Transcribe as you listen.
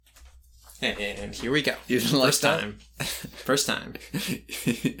And here we go. You didn't like First that? time. First time.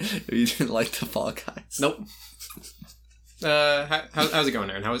 You didn't like the Fall Guys? Nope. How's it going,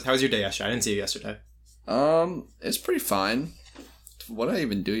 Aaron? How was your day yesterday? I didn't see you yesterday. It's pretty fine. What did I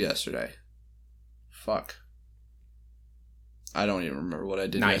even do yesterday? Fuck. I don't even remember what I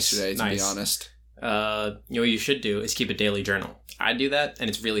did yesterday, to be honest. What you should do is keep a daily journal. I do that, and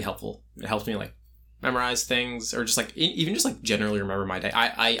it's really helpful. It helps me, memorize things, or just, even just, generally remember my day.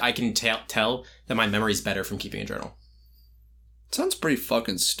 I can tell that my memory's better from keeping a journal. Sounds pretty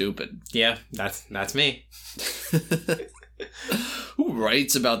fucking stupid. Yeah, that's me. Who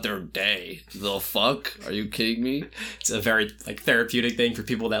writes about their day? The fuck? Are you kidding me? It's a very, therapeutic thing for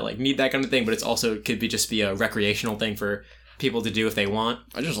people that, need that kind of thing, but it's also could just be a recreational thing for people to do if they want.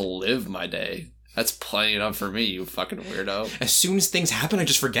 I just live my day. That's plenty enough for me, you fucking weirdo. As soon as things happen, I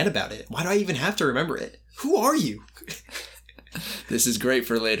just forget about it. Why do I even have to remember it? Who are you? This is great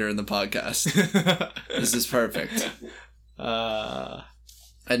for later in the podcast. This is perfect.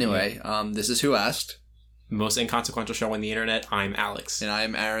 Anyway, this is Who Asked. Most inconsequential show on the internet. I'm Alex. And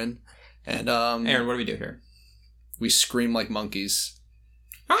I'm Aaron. And, Aaron, what do we do here? We scream like monkeys.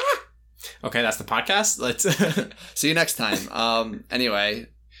 Ah! Okay, that's the podcast. Let's... See you next time. Anyway...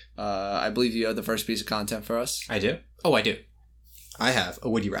 I believe you have the first piece of content for us. I do? Oh, I do. I have a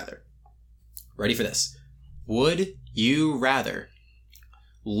Would You Rather. Ready for this. Would you rather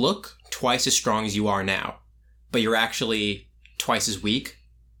look twice as strong as you are now, but you're actually twice as weak?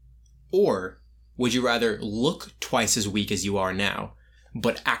 Or would you rather look twice as weak as you are now,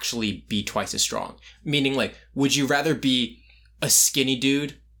 but actually be twice as strong? Meaning, would you rather be a skinny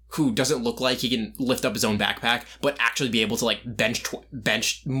dude who doesn't look like he can lift up his own backpack, but actually be able to,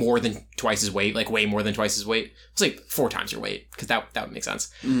 bench more than twice his weight, way more than twice his weight? It's 4 times your weight, because that would make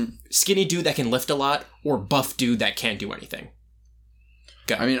sense. Mm. Skinny dude that can lift a lot, or buff dude that can't do anything?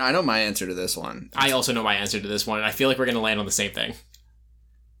 Go. I mean, I know my answer to this one. I also know my answer to this one, and I feel like we're going to land on the same thing.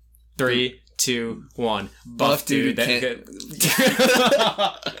 3, 2, 1. Buff dude that can't...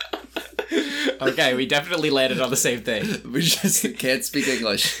 Okay, we definitely landed on the same thing. We just can't speak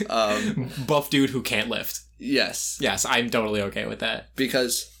English. Buff dude who can't lift. Yes. Yes, I'm totally okay with that.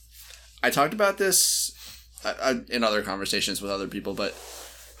 Because I talked about this in other conversations with other people, but,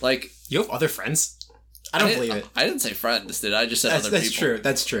 You have other friends? I don't believe it. I didn't say friends, did I? I just said other people.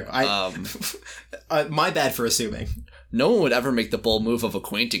 That's true. My bad for assuming. No one would ever make the bold move of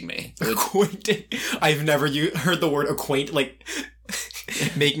acquainting me. Acquainting? I've never heard the word acquaint,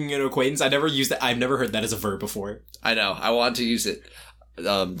 making an acquaintance. I never used that. I've never heard that as a verb before. I know. I want to use it.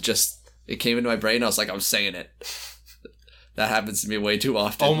 It came into my brain. I was like, I'm saying it. That happens to me way too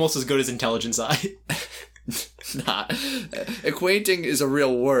often. Almost as good as intelligence eye. Nah. Acquainting is a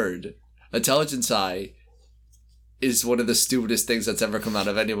real word. Intelligence eye is one of the stupidest things that's ever come out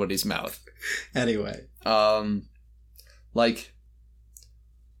of anybody's mouth. Anyway. I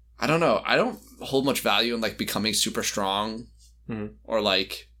don't know. I don't hold much value in, becoming super strong. Mm-hmm. Or,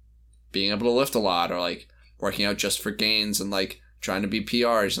 being able to lift a lot. Or, working out just for gains. And, trying to be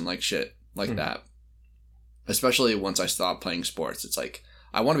PRs and, shit like that. Especially once I stopped playing sports. It's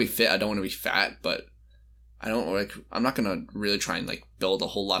I want to be fit. I don't want to be fat. But I don't, I'm not going to really try and, build a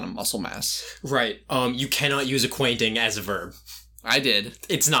whole lot of muscle mass. Right. You cannot use acquainting as a verb. I did.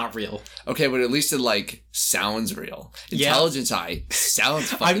 It's not real. Okay, but at least it, sounds real. Intelligence eye sounds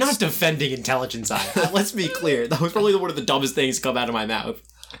fucking... I'm not defending intelligence eye. Let's be clear. That was probably one of the dumbest things to come out of my mouth.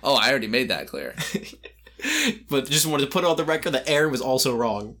 Oh, I already made that clear. But just wanted to put it on the record that Aaron was also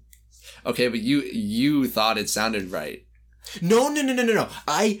wrong. Okay, but you thought it sounded right. No.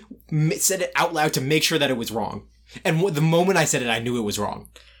 I said it out loud to make sure that it was wrong. And the moment I said it, I knew it was wrong.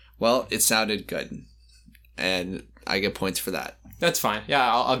 Well, it sounded good. And I get points for that. That's fine. Yeah,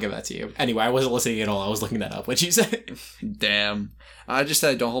 I'll give that to you. Anyway, I wasn't listening at all. I was looking that up. What'd you say? Damn. I just said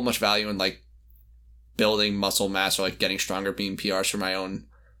I don't hold much value in, building muscle mass or, getting stronger, being PRs for my own...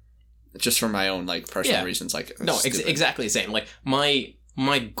 Just for my own, personal reasons. No, exactly the same.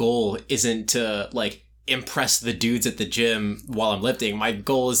 My goal isn't to, impress the dudes at the gym while I'm lifting. My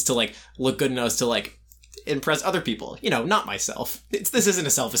goal is to, look good enough to, impress other people. Not myself. This isn't a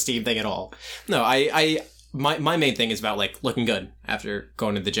self-esteem thing at all. No, My main thing is about, looking good after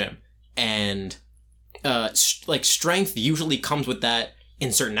going to the gym. And, strength usually comes with that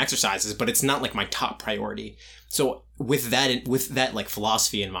in certain exercises, but it's not, my top priority. So, with that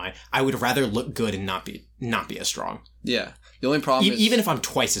philosophy in mind, I would rather look good and not be as strong. Yeah. The only problem is... Even if I'm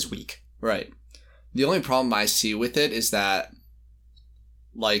twice as weak. Right. The only problem I see with it is that,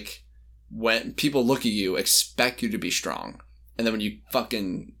 when people look at you, expect you to be strong. And then when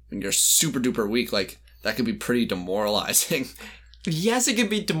you're super duper weak, that can be pretty demoralizing. Yes, it can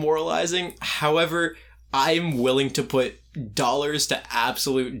be demoralizing. However, I'm willing to put dollars to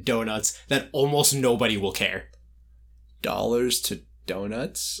absolute donuts that almost nobody will care. Dollars to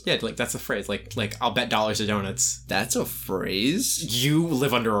donuts? Yeah, like that's the phrase. Like I'll bet dollars to donuts. That's a phrase? You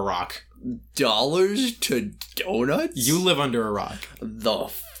live under a rock. Dollars to donuts? You live under a rock. The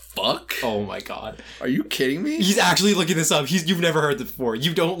fuck? Oh my god. Are you kidding me? He's actually looking this up. You've never heard this before.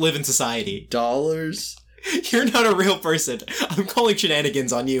 You don't live in society. Dollars? You're not a real person. I'm calling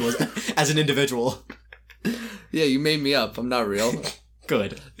shenanigans on you as an individual. Yeah, you made me up. I'm not real.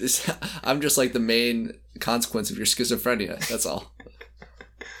 Good. I'm just like the main consequence of your schizophrenia. That's all.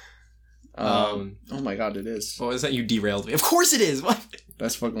 Oh my god, it is. What was that? You derailed me. Of course it is. What?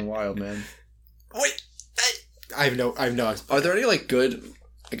 That's fucking wild, man. Wait. I have no. Are there any like good?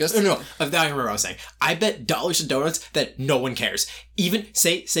 I guess No. I remember what I was saying. I bet dollars to donuts that no one cares. Even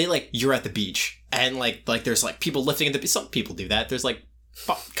say like you're at the beach and like there's like people lifting at the beach. Some people do that. There's like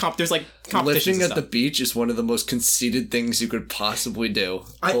there's like competitions. Lifting at the beach is one of the most conceited things you could possibly do.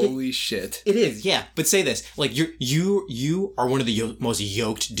 Holy shit! It is, yeah. But say this, like you are one of the most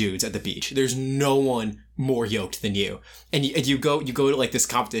yoked dudes at the beach. There's no one more yoked than you, and you go to like this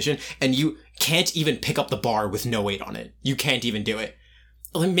competition, and you can't even pick up the bar with no weight on it. You can't even do it.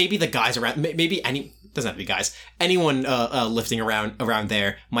 Maybe the guys around, maybe doesn't have to be guys. Anyone lifting around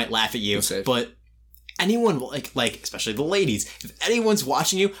there might laugh at you, but anyone like especially the ladies, if anyone's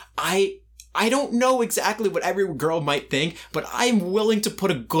watching you, I don't know exactly what every girl might think, but I'm willing to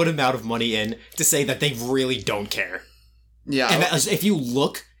put a good amount of money in to say that they really don't care. Yeah, and if you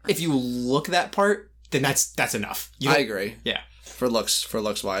look that part, then that's enough. I agree. Yeah, for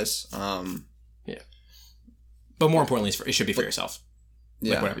looks wise. Yeah, but more importantly, it should be for yourself.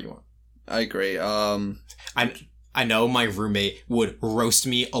 Yeah, like whatever you want. I agree. I know my roommate would roast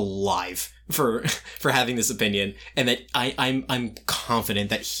me alive for having this opinion, and that I'm confident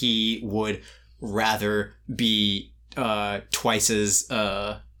that he would rather be twice as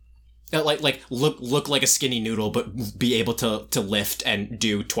like look like a skinny noodle, but be able to lift and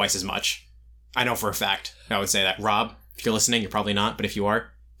do twice as much. I know for a fact. I would say that. Rob, if you're listening, you're probably not, but if you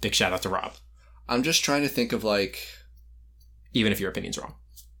are, big shout out to Rob. I'm just trying to think of like, even if your opinion's wrong.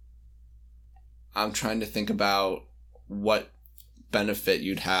 I'm trying to think about what benefit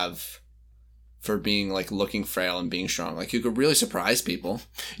you'd have for being like looking frail and being strong. Like you could really surprise people.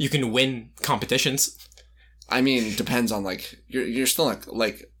 You can win competitions. I mean, depends on like you're still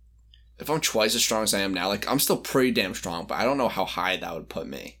like if I'm twice as strong as I am now, like I'm still pretty damn strong, but I don't know how high that would put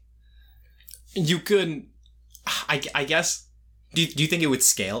me. You could, I guess. Do you think it would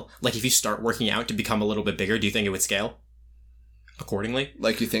scale? Like if you start working out to become a little bit bigger, do you think it would scale accordingly?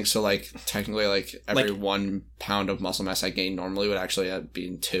 Like you think so? Like technically, like every 1 pound of muscle mass I gain normally would actually be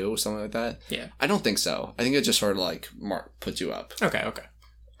in 2, something like that. Yeah, I don't think so. I think it just sort of like puts you up. Okay.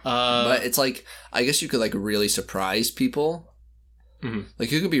 But it's like I guess you could like really surprise people. Mm-hmm.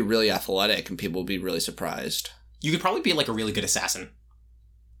 Like you could be really athletic and people would be really surprised. You could probably be like a really good assassin.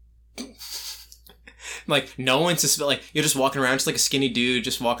 Like no one's just like you're just walking around, just like a skinny dude,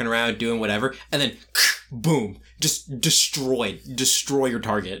 just walking around doing whatever, and then boom, just destroy your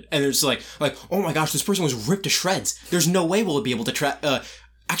target, and it's like oh my gosh, this person was ripped to shreds. There's no way we'll be able to track.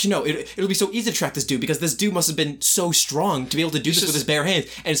 Actually, no, it'll be so easy to track this dude because this dude must have been so strong to be able to do this with his bare hands,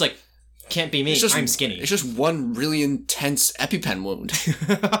 and it's like can't be me. I'm skinny. It's just one really intense EpiPen wound.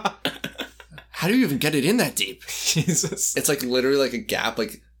 How do you even get it in that deep? Jesus, it's like literally like a gap,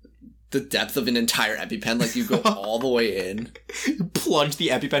 like the depth of an entire EpiPen, like you go all the way in. You plunge the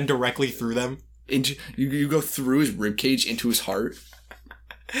EpiPen directly through them. Into you go through his ribcage into his heart.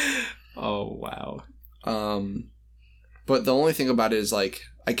 Oh wow. But the only thing about it is like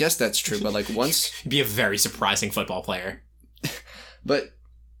I guess that's true, but like once you'd be a very surprising football player. But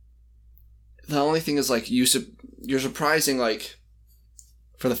the only thing is like you're surprising like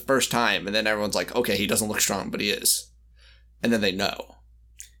for the first time, and then everyone's like, okay, he doesn't look strong, but he is, and then they know.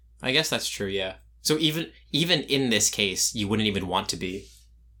 I guess that's true, yeah. So even in this case, you wouldn't even want to be.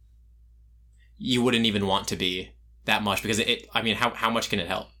 You wouldn't even want to be that much because I mean, how much can it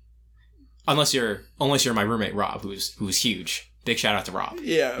help? Unless you're my roommate Rob, who's huge. Big shout out to Rob.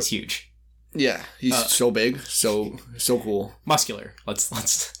 Yeah, he's huge. Yeah, he's so big, so cool, muscular. Let's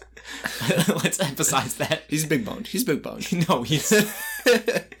let's emphasize that. He's big boned. No, he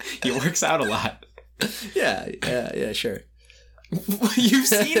works out a lot. Yeah, sure. You've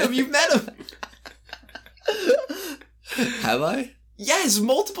seen him. You've met him. Have I? Yes,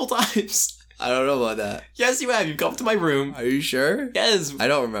 multiple times. I don't know about that. Yes, you have. You've come to my room. Are you sure? Yes. I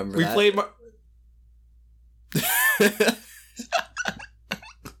don't remember we played...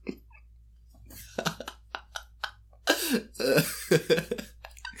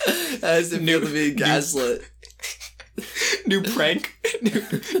 As if you're being gaslit. New prank.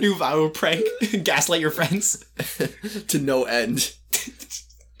 New viral prank. Gaslight your friends. To no end.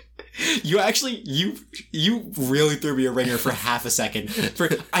 You really threw me a ringer for half a second.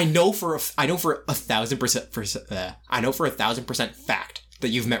 I know for 1,000% fact that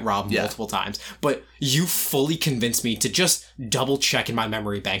you've met Rob multiple times, but you fully convinced me to just double check in my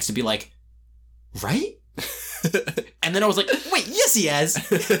memory banks to be like, right? And then I was like, wait, yes he has.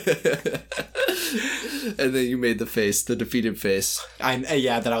 And then you made the face, the defeated face.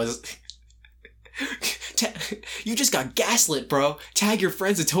 That I was... You just got gaslit, bro. Tag your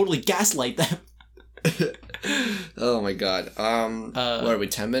friends and totally gaslight them. Oh my god. What are we,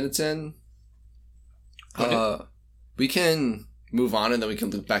 10 minutes in? We can move on and then we can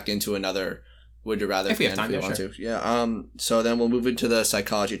loop back into another Would You Rather if we have time, want to. Yeah. So then we'll move into the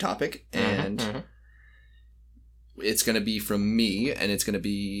psychology topic, and it's going to be from me, and it's going to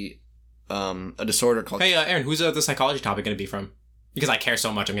be a disorder called... Hey, Aaron, who's the psychology topic going to be from? Because I care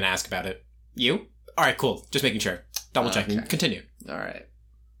so much, I'm going to ask about it. You? All right, cool. Just making sure. Double checking. Okay. Continue. All right.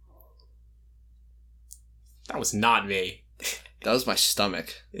 That was not me. That was my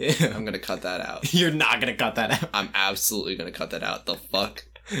stomach. I'm going to cut that out. You're not going to cut that out. I'm absolutely going to cut that out. The fuck?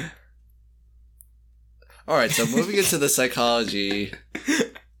 All right, so moving into the psychology,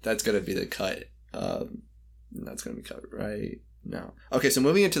 that's going to be the cut. That's going to be cut right now. Okay, so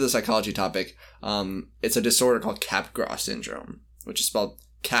moving into the psychology topic, it's a disorder called Capgras syndrome, which is spelled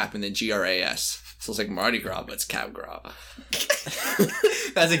Cap and then Gras. So it's like Mardi Gras, but it's Capgras.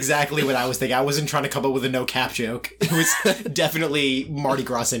 That's exactly what I was thinking. I wasn't trying to come up with a no cap joke. It was definitely Mardi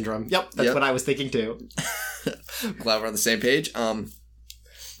Gras syndrome. Yep, that's what I was thinking too. Glad we're on the same page.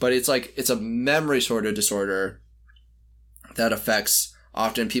 But it's a memory sort of disorder that affects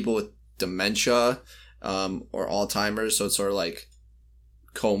often people with dementia or Alzheimer's. So it's sort of like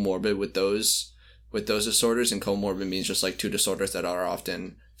comorbid with those disorders, and comorbid means just like two disorders that are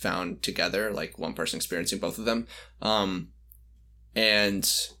often found together, like one person experiencing both of them. And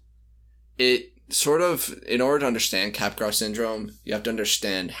it sort of, in order to understand Capgras syndrome, you have to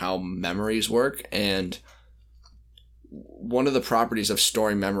understand how memories work. And one of the properties of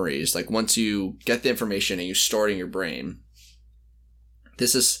storing memories, like once you get the information and you store it in your brain,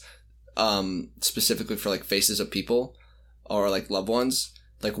 this is specifically for like faces of people or like loved ones.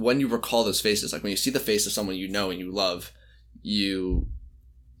 Like when you recall those faces, like when you see the face of someone you know and you love, you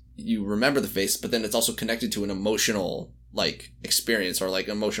remember the face, but then it's also connected to an emotional like experience or like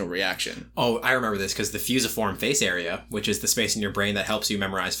emotional reaction. Oh, I remember this because the fusiform face area, which is the space in your brain that helps you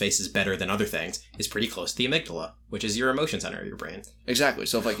memorize faces better than other things, is pretty close to the amygdala, which is your emotion center of your brain. Exactly.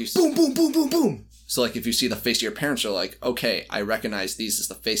 So if like you boom, boom, boom, boom, boom. So like if you see the face of your parents, you're like, okay, I recognize these as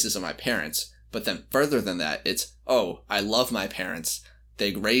the faces of my parents. But then further than that, it's, oh, I love my parents.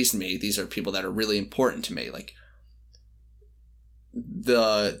 They raised me. These are people that are really important to me. Like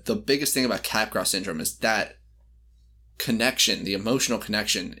the biggest thing about Capgras syndrome is that connection, the emotional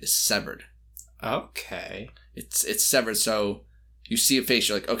connection, is severed. Okay. It's severed. So you see a face,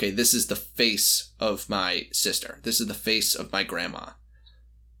 you're like, okay, this is the face of my sister. This is the face of my grandma.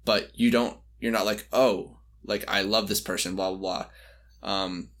 But you're not like, oh, like I love this person, blah, blah,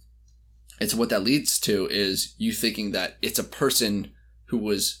 blah. And so what that leads to is you thinking that it's a person who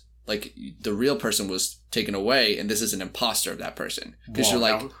was like the real person was taken away, and this is an imposter of that person. Because you're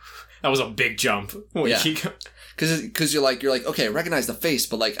like, that was a big jump. Yeah. Because you're like, okay, I recognize the face,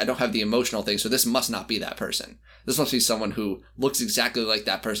 but like I don't have the emotional thing, so this must not be that person. This must be someone who looks exactly like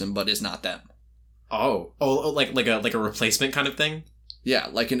that person, but is not them. Oh, like a replacement kind of thing. Yeah,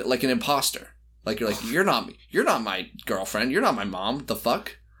 like an imposter. Like you're like, you're not my girlfriend. You're not my mom. The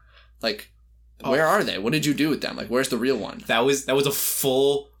fuck? Like, where are they? What did you do with them? Like, where's the real one? That was a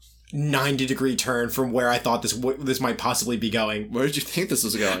full 90-degree turn from where I thought this might possibly be going. Where did you think this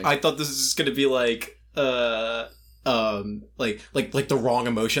was going? I thought this was just gonna be like like the wrong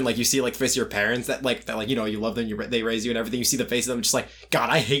emotion. Like you see like the face of your parents that you know you love them, they raise you and everything. You see the face of them, just like, God,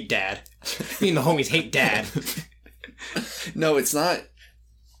 I hate dad. Me and the homies hate dad. No, it's not.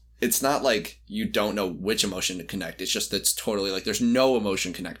 It's not like you don't know which emotion to connect. It's just that's totally like there's no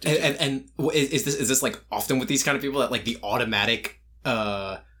emotion connected. And is this like often with these kind of people that like the automatic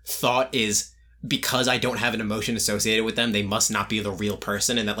thought is because I don't have an emotion associated with them, they must not be the real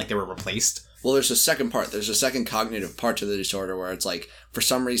person, and that like they were replaced? Well, there's a second part. There's a second cognitive part to the disorder where it's like for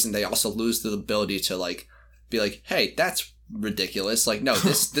some reason they also lose the ability to like be like, hey, that's ridiculous. Like, no,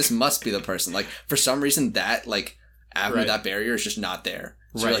 this must be the person. Like for some reason that like avenue, that barrier is just not there.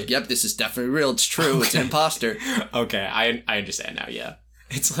 So you're like, yep, this is definitely real. It's true. Okay. It's an imposter. Okay, I understand now. Yeah.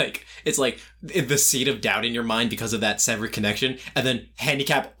 It's like the seed of doubt in your mind because of that severed connection, and then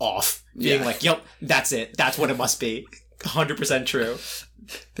handicap off, being like, "Yep, that's it. That's what it must be." 100% true.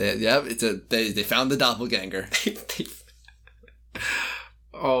 They found the doppelganger.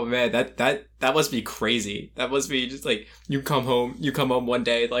 Oh man, that must be crazy. That must be just like you come home one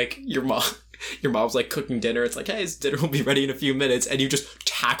day, like your mom's like cooking dinner. It's like, hey, dinner will be ready in a few minutes, and you just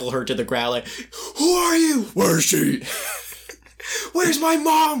tackle her to the ground like, who are you? Where is she? Where's my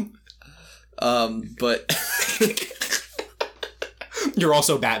mom? But you're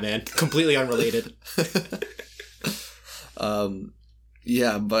also Batman, completely unrelated.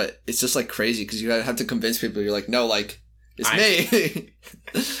 Yeah, but it's just like crazy because you have to convince people. You're like, no, like it's me.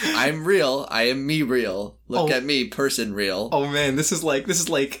 I'm real. I am me real. Look at me, person real. Oh man, this is like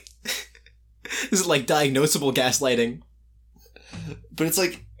diagnosable gaslighting. But it's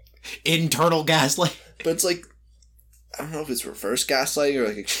like internal gaslighting. But it's like, I don't know if it's reverse gaslighting or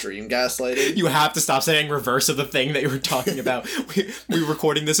like extreme gaslighting. You have to stop saying reverse of the thing that you were talking about. we were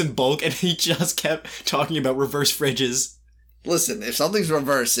recording this in bulk and he just kept talking about reverse fridges. Listen, if something's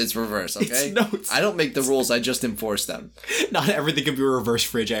reverse, it's reverse, okay? I don't make the rules, I just enforce them. Not everything can be a reverse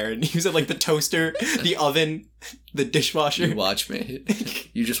fridge, Aaron. You said like the toaster, the oven, the dishwasher. You watch me.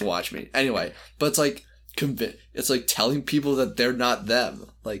 You just watch me. Anyway, but it's like, it's like telling people that they're not them.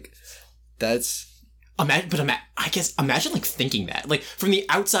 Like, that's... Imagine like thinking that. Like, from the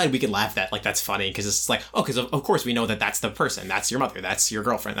outside, we could laugh at, like, that's funny, because it's like, oh, because of course we know that that's the person. That's your mother. That's your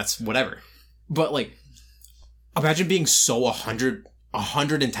girlfriend. That's whatever. But, like, imagine being so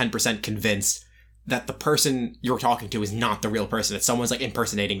 110% convinced that the person you're talking to is not the real person. That someone's, like,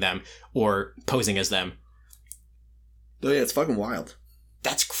 impersonating them or posing as them. Oh, yeah, it's fucking wild.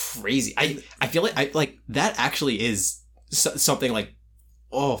 That's crazy. I feel like, that actually is something, like,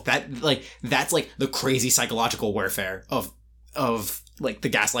 oh, that's like the crazy psychological warfare of like the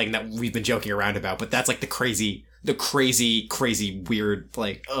gaslighting that we've been joking around about, but that's like the crazy weird,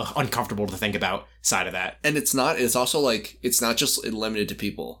 like, uncomfortable to think about side of that. And it's also like, it's not just limited to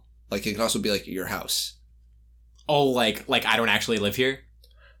people. Like, it can also be like your house. Oh, like I don't actually live here?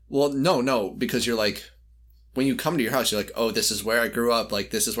 Well, no, because you're like, when you come to your house, you're like, oh, this is where I grew up.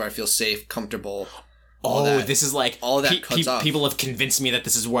 Like, this is where I feel safe, comfortable. This is like all that people have convinced me that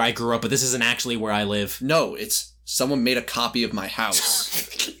this is where I grew up, but this isn't actually where I live. No, it's someone made a copy of my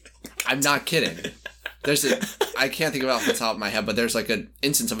house. I'm not kidding. I can't think of it off the top of my head, but there's like an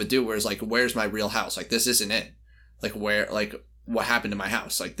instance of a dude where it's like, where's my real house? Like, this isn't it. Like, what happened to my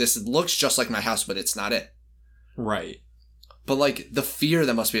house? Like, this looks just like my house, but it's not it. Right. But like the fear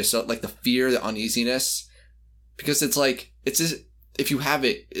that must be like the fear, the uneasiness, because it's like, if you have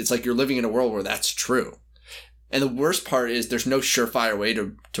it, it's like you're living in a world where that's true. And the worst part is there's no surefire way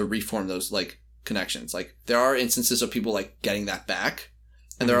to reform those, like, connections. Like, there are instances of people, like, getting that back.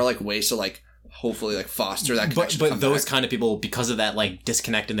 And there are, like, ways to, like, hopefully, like, foster that connection. But those kind of people, because of that, like,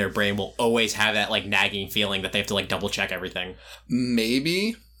 disconnect in their brain, will always have that, like, nagging feeling that they have to, like, double check everything.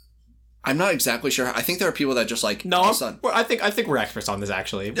 Maybe. I'm not exactly sure. I think there are people that just, like... No, I think we're experts on this,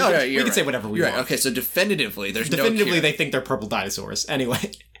 actually. We can say whatever we want. Right. Okay, so definitively, there's no cure. Definitively, they think they're purple dinosaurs.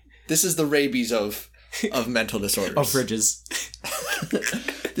 Anyway. This is the rabies of mental disorders. Of fridges.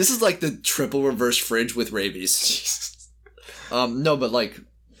 This is like the triple reverse fridge with rabies. Jesus. No, but, like...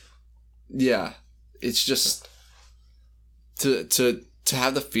 Yeah. It's just... To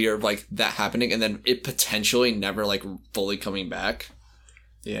have the fear of, like, that happening and then it potentially never, like, fully coming back.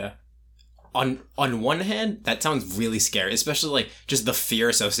 Yeah. On one hand, that sounds really scary, especially like just the fear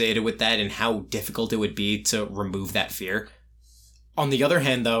associated with that and how difficult it would be to remove that fear. On the other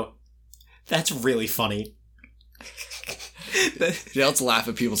hand, though, that's really funny. Yeah, let's laugh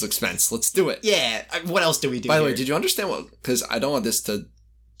at people's expense. Let's do it. Yeah. What else do we do? By the way, did you understand what? Because I don't want this to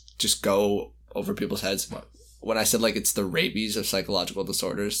just go over people's heads. What? When I said, like, it's the rabies of psychological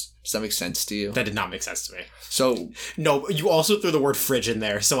disorders, does that make sense to you? That did not make sense to me. So... No, you also threw the word fridge in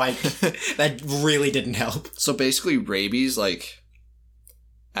there, so that really didn't help. So basically, rabies, like,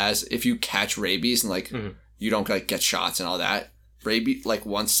 as if you catch rabies and, like, you don't, like, get shots and all that, rabies, like,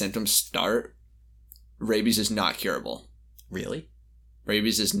 once symptoms start, rabies is not curable. Really?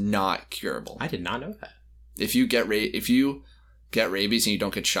 Rabies is not curable. I did not know that. If you get rabies and you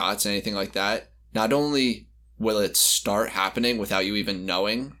don't get shots and anything like that, not only... will it start happening without you even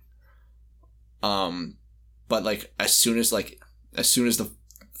knowing? But like as soon as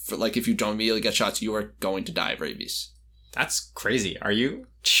if you don't immediately get shots, you are going to die of rabies. That's crazy. Are you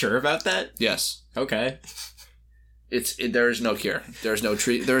sure about that? Yes. Okay. There is no cure. There is no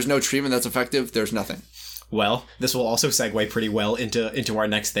treatment that's effective. There's nothing. Well, this will also segue pretty well into our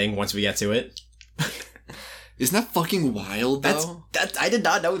next thing once we get to it. Isn't that fucking wild, though? That's I did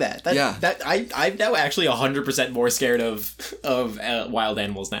not know that. I'm now actually 100% more scared of wild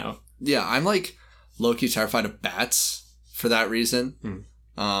animals now. Yeah, I'm like low-key terrified of bats for that reason.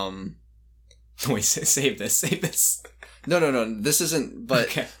 Wait, save this. No. This isn't. But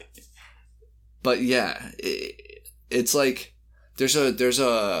okay. But yeah, it's like there's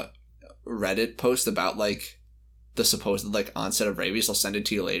a Reddit post about like the supposed like onset of rabies. I'll send it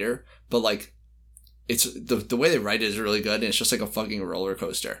to you later. But like, it's the way they write it is really good, and it's just like a fucking roller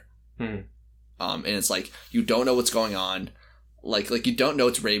coaster. And it's like you don't know what's going on. Like you don't know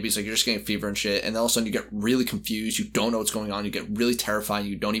it's rabies, like you're just getting fever and shit, and then all of a sudden you get really confused, you don't know what's going on, you get really terrified,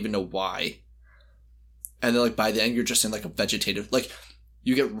 you don't even know why. And then like by the end you're just in like a vegetative, like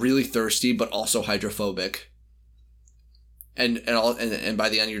you get really thirsty but also hydrophobic. And by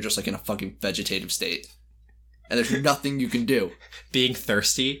the end you're just like in a fucking vegetative state. And there's nothing you can do. Being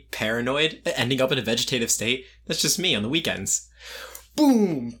thirsty, paranoid, ending up in a vegetative state, that's just me on the weekends.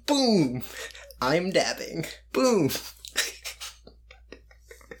 Boom, boom. I'm dabbing. Boom.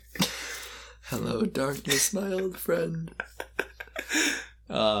 Hello, darkness, my old friend.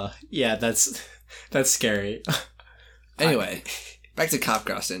 Yeah, that's scary. Anyway, back to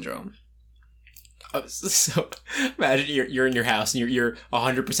Capgras syndrome. So imagine you're in your house and you're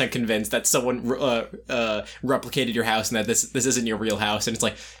 100% convinced that someone replicated your house and that this isn't your real house, and it's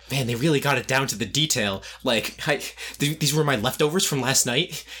like, man, they really got it down to the detail. Like, these were my leftovers from last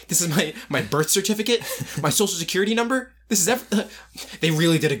night. This is my birth certificate, my social security number. This is they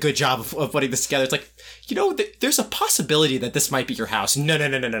really did a good job of putting this together. It's like, you know, there's a possibility that this might be your house.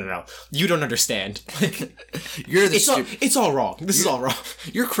 No. You don't understand. Like, it's all wrong. This is all wrong.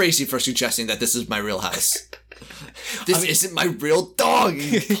 You're crazy for suggesting that this is my real house. This isn't my real dog.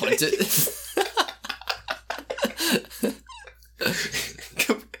 You punt it.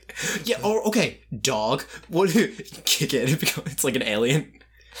 Yeah. Or okay, dog. What? Kick it. It's like an alien.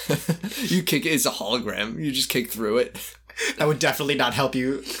 You kick it. It's a hologram. You just kick through it. That would definitely not help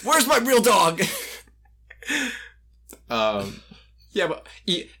you. Where's my real dog? Yeah, but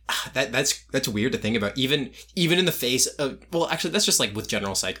that's weird to think about. Even in the face of, well, actually, that's just like with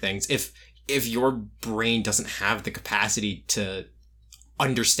general psych things. If your brain doesn't have the capacity to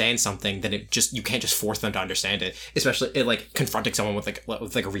understand something, then you can't just force them to understand it. Especially like confronting someone with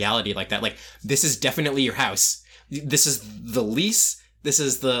a reality like that. Like, this is definitely your house. This is the lease. This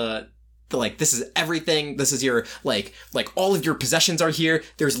is this is everything. This is your, like all of your possessions are here.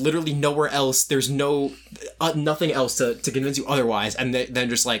 There's literally nowhere else. There's nothing else to convince you otherwise. And then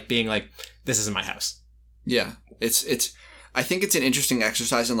just like being like, this isn't my house. Yeah. I think it's an interesting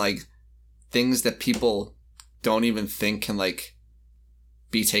exercise in like things that people don't even think can like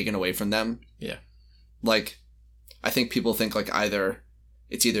be taken away from them. Yeah. Like, I think people think like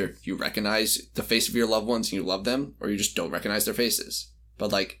it's either you recognize the face of your loved ones and you love them, or you just don't recognize their faces.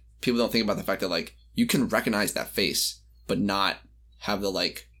 But like, people don't think about the fact that like you can recognize that face, but not have the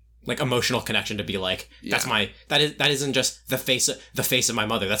like emotional connection to be like, that isn't just the face of my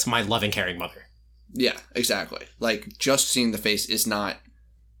mother. That's my loving, caring mother. Yeah, exactly. Like, just seeing the face is not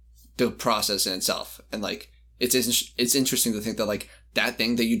the process in itself. And like, it's interesting to think that like that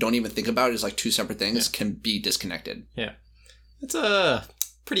thing that you don't even think about is like two separate things can be disconnected. Yeah. It's a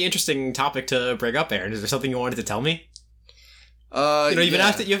pretty interesting topic to bring up, Aaron. Is there something you wanted to tell me?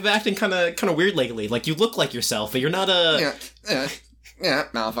 You've been acting kind of weird lately. Like, you look like yourself, but you're not a... Yeah,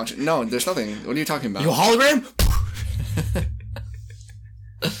 malfunction. No, there's nothing. What are you talking about? You a hologram?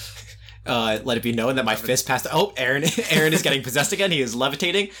 Let it be known that my fist passed... Oh, Aaron is getting possessed again. He is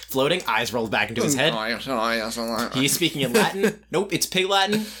levitating, floating, eyes rolled back into his head. He's speaking in Latin. Nope, it's Pig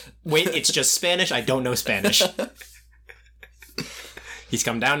Latin. Wait, it's just Spanish. I don't know Spanish. He's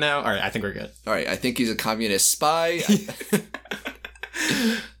come down now. All right, I think we're good. All right, I think he's a communist spy.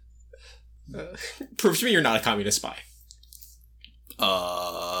 Prove to me you're not a communist spy.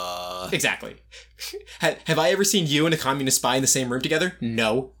 Exactly. Have I ever seen you and a communist spy in the same room together?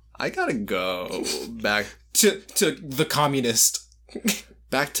 No. I gotta go back to the communist.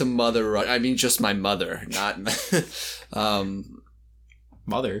 Back to mother. I mean, just my mother, not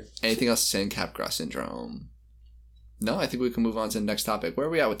mother. Anything else to say in Capgras syndrome? No, I think we can move on to the next topic. Where are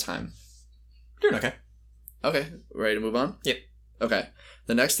we at with time? Doing okay. Okay, ready to move on? Yep. Okay.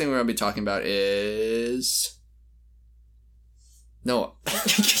 The next thing we're going to be talking about is... No.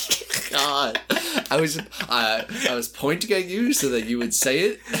 God. I was pointing at you so that you would say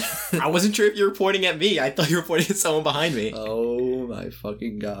it. I wasn't sure if you were pointing at me. I thought you were pointing at someone behind me. Oh my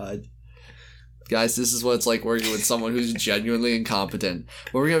fucking God. Guys, this is what it's like working with someone who's genuinely incompetent.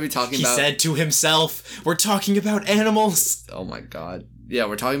 What we're going to be talking about... He said to himself, we're talking about animals. Oh my God. Yeah,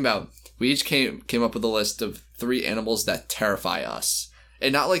 we're talking about we each came up with a list of 3 animals that terrify us,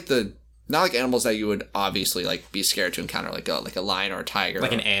 and not like animals that you would obviously like be scared to encounter, like a lion or a tiger,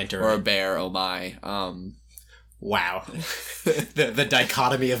 like an ant or a bear. Oh my! Wow, the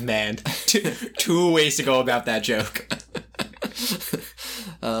dichotomy of man. Two ways to go about that joke.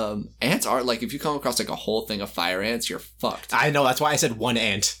 Ants are like, if you come across like a whole thing of fire ants, you're fucked. I know, that's why I said one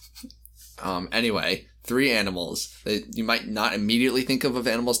ant. Anyway, 3 animals that you might not immediately think of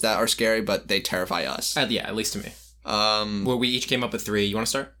animals that are scary, but they terrify us. Yeah, at least to me. Well, we each came up with 3. You want to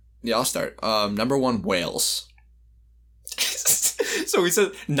start? Yeah, I'll start. Number 1, whales. So we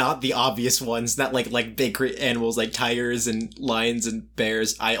said not the obvious ones, not like big animals like tigers and lions and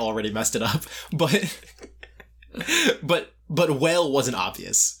bears. I already messed it up, but whale wasn't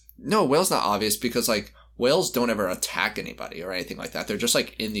obvious. No, whale's not obvious because like whales don't ever attack anybody or anything like that. They're just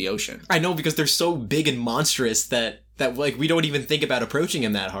like in the ocean. I know, because they're so big and monstrous that like we don't even think about approaching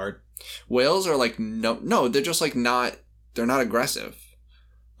them that hard. Whales are like no, they're just like they're not aggressive.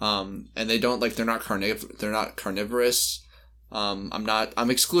 And they don't like they're not carnivorous. I'm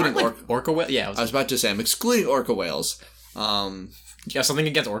excluding orca whale. Yeah, I was about to say I'm excluding orca whales. You have something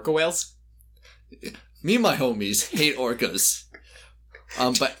against orca whales? Me and my homies hate orcas.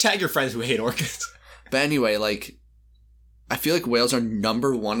 But tag your friends who hate orcas. But anyway, like, I feel like whales are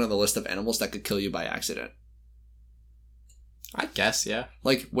number 1 on the list of animals that could kill you by accident. I guess, yeah.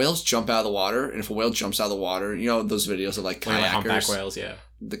 Like, whales jump out of the water, and if a whale jumps out of the water, you know those videos of, like, kayakers? Like humpback whales, yeah.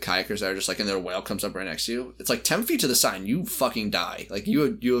 The kayakers that are just, like, and their whale comes up right next to you. It's, like, 10 feet to the side, and you fucking die. Like, you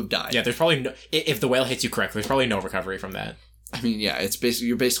have died. Yeah, there's probably no... If the whale hits you correctly, there's probably no recovery from that. I mean, yeah,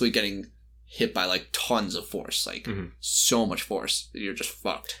 you're basically getting hit by, like, tons of force. Like, so much force. You're just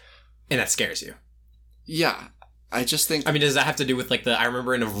fucked. And that scares you. Yeah. I just think... I mean, does that have to do with, like, I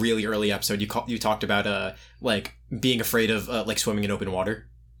remember in a really early episode, you talked about, like, being afraid of, like, swimming in open water?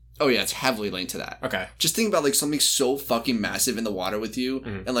 Oh, yeah, it's heavily linked to that. Okay. Just think about, like, something so fucking massive in the water with you,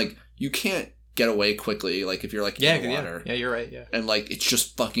 and, like, you can't get away quickly, like, if you're, like, in the water. Yeah, you're right, yeah. And, like, it's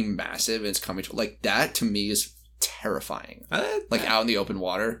just fucking massive, and it's coming to... Like, that, to me, is terrifying. Like, out in the open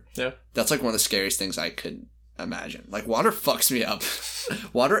water. Yeah. That's, like, one of the scariest things I could imagine. Like, water fucks me up.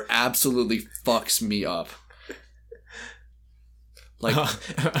 Water absolutely fucks me up. Like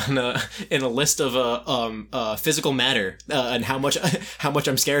in a list of physical matter and how much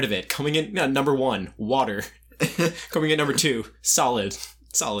I'm scared of it. Coming in number 1, water. Coming in number 2, solids.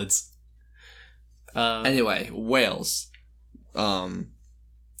 Anyway, whales.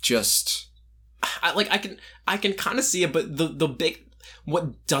 Just I can kind of see it, but the big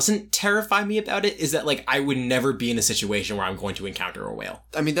what doesn't terrify me about it is that like I would never be in a situation where I'm going to encounter a whale.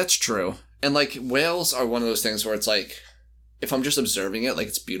 I mean, that's true. And like whales are one of those things where it's like, if I'm just observing it, like,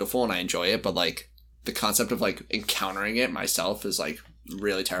 it's beautiful and I enjoy it, but, like, the concept of, like, encountering it myself is, like,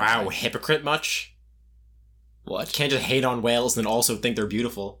 really terrifying. Wow, hypocrite much? What? You can't just hate on whales and then also think they're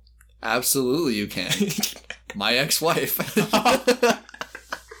beautiful. Absolutely you can. My ex-wife.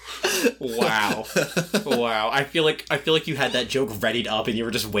 Wow. I feel like you had that joke readied up and you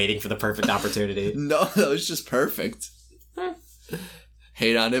were just waiting for the perfect opportunity. No, that was just perfect.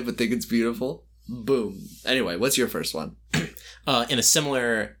 Hate on it, but think it's beautiful. Boom. Anyway, what's your first one? In a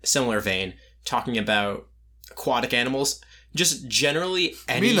similar vein, talking about aquatic animals, just generally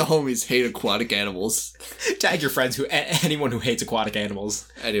Me and the homies hate aquatic animals. Tag your friends anyone who hates aquatic animals.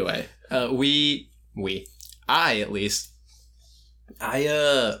 Anyway. I at least,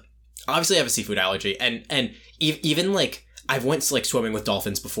 obviously have a seafood allergy, and even like, I've went like swimming with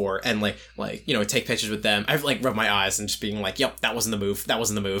dolphins before, and like you know, take pictures with them. I've like rubbed my eyes and just being like, "Yep, that wasn't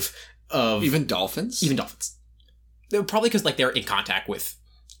the move." Even dolphins. Probably because like they're in contact with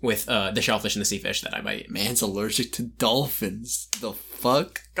the shellfish and the sea fish that I might. Man's allergic to dolphins. The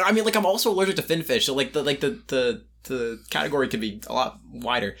fuck? I mean, like I'm also allergic to finfish, so like the category could be a lot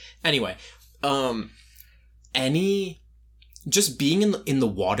wider. Anyway, just being in the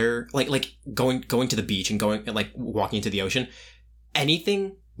water, like going to the beach and going and like walking into the ocean,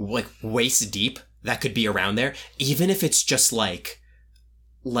 anything like waist deep that could be around there, even if it's just like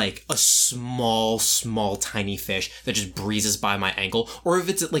a small tiny fish that just breezes by my ankle, or if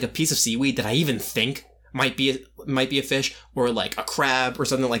it's like a piece of seaweed that I even think might be a fish, or like a crab or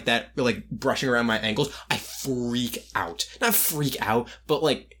something like that, or like brushing around my ankles, I freak out. Not freak out, but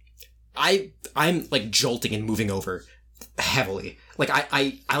like I'm like jolting and moving over heavily. Like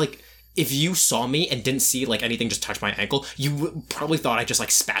I like, if you saw me and didn't see like anything just touch my ankle, you probably thought I just like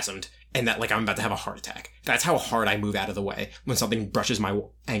spasmed and that like I'm about to have a heart attack. That's how hard I move out of the way when something brushes my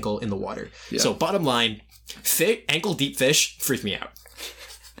ankle in the water. Yeah. So bottom line, ankle deep fish freak me out.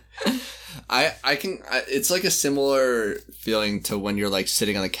 It's like a similar feeling to when you're like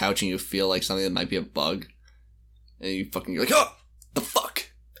sitting on the couch and you feel like something that might be a bug. And you're like, oh, the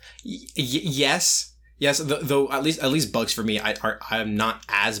fuck. Yes. Though at least bugs for me, I'm not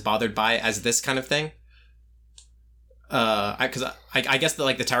as bothered by as this kind of thing. Because I guess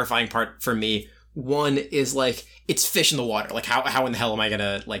the terrifying part for me, one is like it's fish in the water. Like how in the hell am I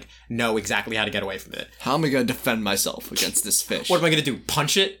gonna like know exactly how to get away from it? How am I gonna defend myself against this fish? What am I gonna do?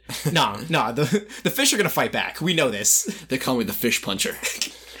 Punch it? Nah. The fish are gonna fight back. We know this. They call me the fish puncher.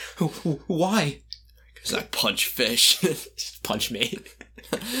 Why? Because I punch fish. Punch me.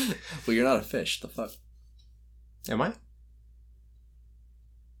 Well, you're not a fish. The fuck? Am I?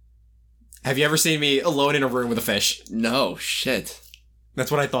 Have you ever seen me alone in a room with a fish? No, shit.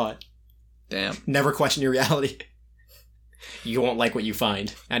 That's what I thought. Damn. Never question your reality. You won't like what you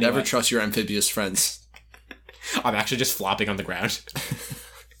find. Anyway. Never trust your amphibious friends. I'm actually just flopping on the ground.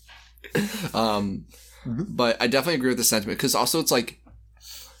 But I definitely agree with the sentiment, because also it's like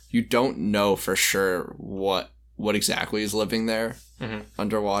you don't know for sure what exactly is living there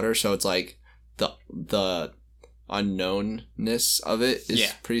underwater, so it's like the unknownness of it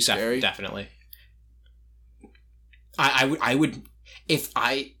is pretty scary. Definitely. I would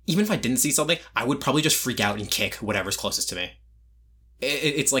even if I didn't see something, I would probably just freak out and kick whatever's closest to me.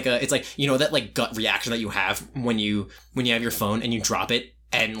 It's like that like gut reaction that you have when you have your phone and you drop it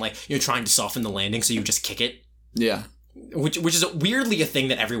and like you're trying to soften the landing, so you just kick it. Yeah. Which is weirdly a thing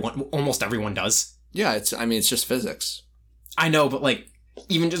that almost everyone does. Yeah, it's just physics. I know, but like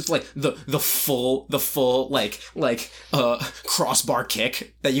even just like the full crossbar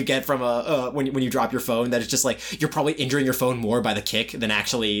kick that you get from when you drop your phone, that it's just like you're probably injuring your phone more by the kick than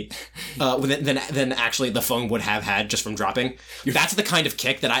actually than actually the phone would have had just from dropping. That's the kind of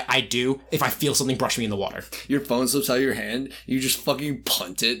kick that I do if I feel something brush me in the water. Your phone slips out of your hand, you just fucking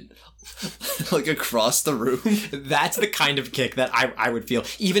punt it like across the room. That's the kind of kick that I would feel,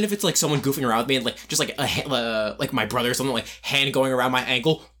 even if it's like someone goofing around with me and like just like like my brother or something, like hand going around my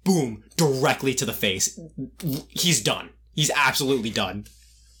ankle, boom, directly to the face. He's done. He's absolutely done.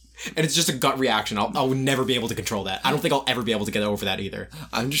 And it's just a gut reaction. I'll never be able to control that. I don't think I'll ever be able to get over that either.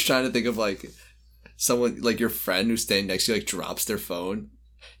 I'm just trying to think of like someone, like your friend who's standing next to you, like drops their phone.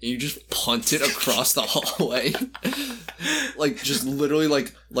 And you just punt it across the hallway. Like, just literally,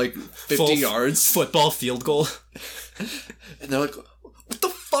 like 50 yards. Football field goal. And they're like, what the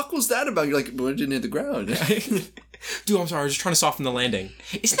fuck was that about? You're like, well, it didn't hit the ground. Dude, I'm sorry, I was just trying to soften the landing.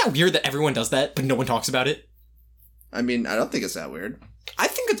 Isn't that weird that everyone does that, but no one talks about it? I mean, I don't think it's that weird. I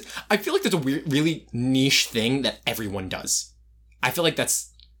feel like that's a weird, really niche thing that everyone does. I feel like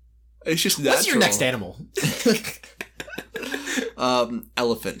it's just natural. What's your next animal?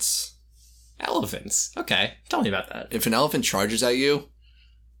 Elephants. Elephants. Okay. Tell me about that. If an elephant charges at you,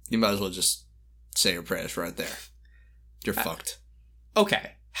 you might as well just say your prayers right there. You're fucked.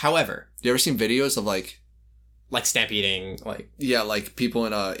 Okay. However, you ever seen videos of like stampeding, like, yeah, like people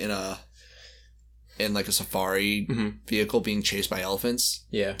in like a safari vehicle being chased by elephants?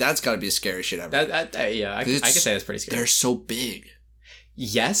 Yeah. That's got to be the scariest shit ever. I can say that's pretty scary. They're so big.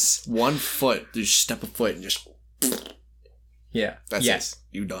 Yes. 1 foot, just step a foot and just... Yeah. That's it.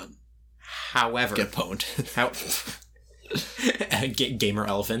 You done. However... Get pwned. Gamer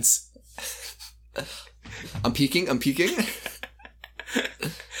elephants. I'm peeking. I'm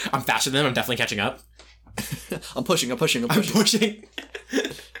faster than them. I'm definitely catching up. I'm pushing.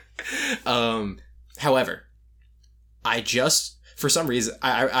 However, for some reason,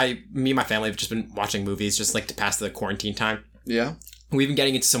 me and my family have just been watching movies just like to pass the quarantine time. Yeah. We've been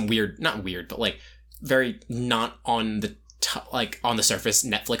getting into some not weird, but like very not on the on the surface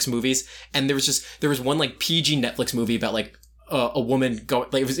Netflix movies. And there was one like PG Netflix movie about like a woman going,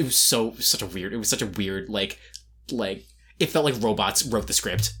 like it was such a weird like it felt like robots wrote the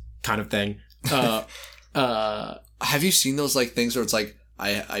script kind of thing. Have you seen those like things where it's like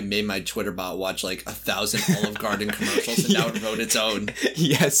I made my Twitter bot watch like 1,000 Olive Garden commercials and now it wrote its own?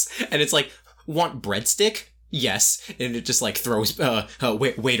 Yes. And it's like, want breadstick? Yes. And it just like throws,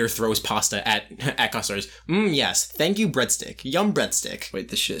 waiter throws pasta at customers. Yes. Thank you, breadstick. Yum, breadstick. Wait,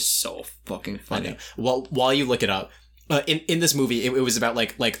 this shit is so fucking funny. Well, while you look it up, in this movie, it was about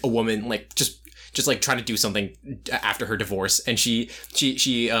like a woman, like just like trying to do something after her divorce, and she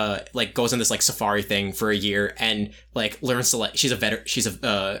like goes on this like safari thing for a year and like learns to like she's a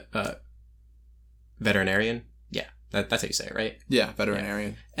veterinarian. Yeah, that's how you say it, right? Yeah,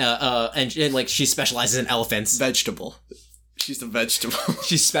 veterinarian. And like she specializes in elephants. Vegetable. She's a vegetable.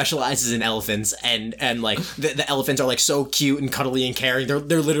 She specializes in elephants, and like the elephants are like so cute and cuddly and caring. They're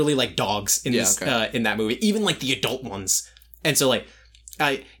literally like dogs in this in that movie, even like the adult ones. And so like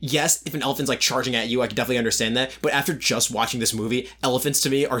Yes, if an elephant's like charging at you, I can definitely understand that. But after just watching this movie, elephants to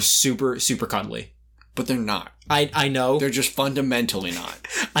me are super, super cuddly. But they're not. I know. They're just fundamentally not.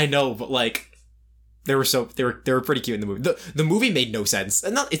 I know, but like, they were pretty cute in the movie. The movie made no sense.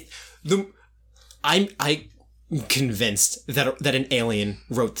 And I'm convinced that an alien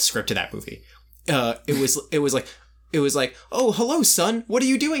wrote the script to that movie. It was like, oh, hello, son. What are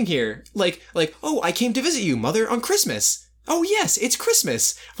you doing here? Like, oh, I came to visit you, mother, on Christmas. Oh, yes, it's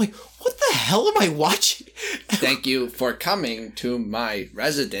Christmas. I'm like, what the hell am I watching? Thank you for coming to my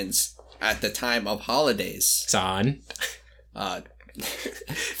residence at the time of holidays. Son.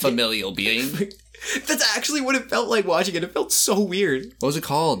 Familial being. That's actually what it felt like watching it. It felt so weird. What was it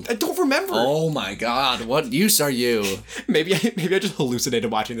called? I don't remember. Oh my god, what use are you? Maybe I just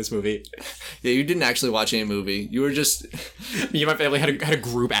hallucinated watching this movie. Yeah, you didn't actually watch any movie. You were just... Me and my family had a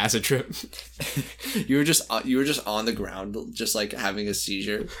group acid trip. You were just on the ground, just like having a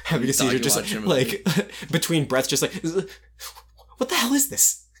seizure. Having a seizure, just like between breaths, just like, what the hell is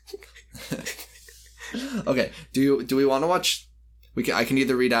this? Okay, do we want to watch... I can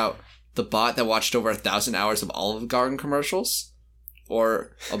either read out the bot that watched over 1,000 hours of Olive Garden commercials,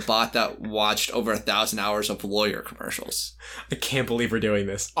 or a bot that watched over 1,000 hours of lawyer commercials. I can't believe we're doing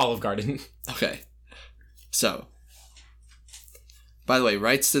this. Olive Garden. Okay. So, by the way,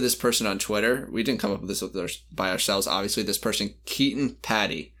 rights to this person on Twitter. We didn't come up with this by ourselves. Obviously, this person, Keaton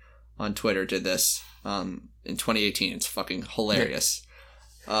Patty, on Twitter did this in 2018. It's fucking hilarious.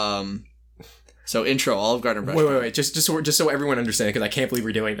 So intro, Olive Garden restaurant. Wait. Just so everyone understands, because I can't believe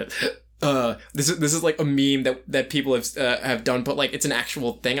we're doing this. This is like a meme that people have done, but like it's an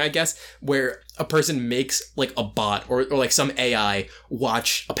actual thing, I guess, where a person makes like a bot or like some AI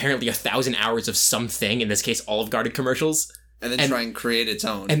watch apparently 1,000 hours of something, in this case Olive Garden commercials, and then try and create its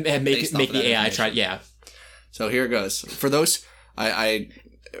own and make the AI try. Yeah. So here it goes. For those, I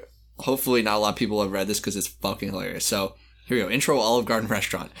hopefully not a lot of people have read this because it's fucking hilarious. So. Here we go. Intro, Olive Garden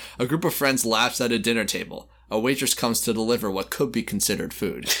restaurant. A group of friends laughs at a dinner table. A waitress comes to deliver what could be considered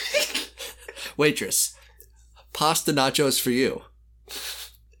food. Waitress. Pasta nachos for you.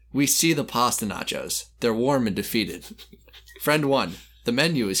 We see the pasta nachos. They're warm and defeated. Friend 1. The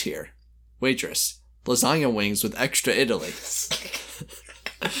menu is here. Waitress. Lasagna wings with extra Italy.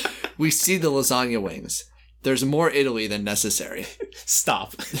 We see the lasagna wings. There's more Italy than necessary.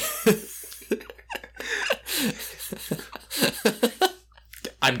 Stop.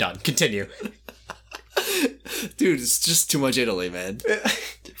 I'm done. Continue. Dude, it's just too much Italy, man.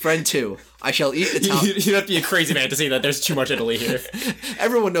 Friend 2. I shall eat Italian. You'd have to be a crazy man to say that there's too much Italy here.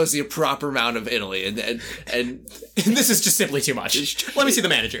 Everyone knows the proper amount of Italy, and this is just simply too much. Let me see the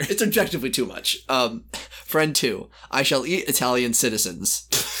manager. It's objectively too much. Friend 2. I shall eat Italian citizens.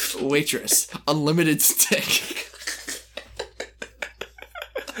 Waitress. Unlimited stick.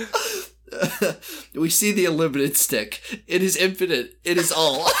 We see the unlimited stick. It is infinite. It is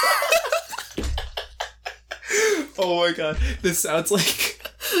all. Oh my god. This sounds like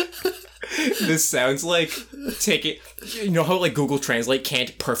taking... You know how like Google Translate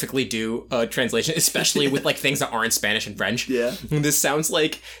can't perfectly do a translation, especially with like things that aren't Spanish and French? Yeah. And this sounds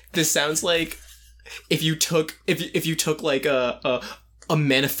like if you took like a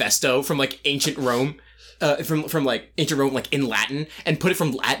manifesto from like ancient Rome, from like ancient Rome, like in Latin, and put it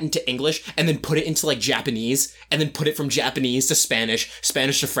from Latin to English, and then put it into like Japanese, and then put it from Japanese to Spanish,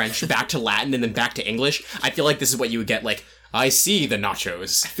 Spanish to French, back to Latin, and then back to English. I feel like this is what you would get. Like, I see the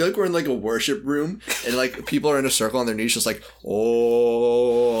nachos. I feel like we're in like a worship room, and like people are in a circle on their knees, just like,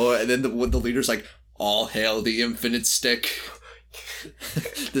 oh, and then the leader's like, all hail the infinite stick.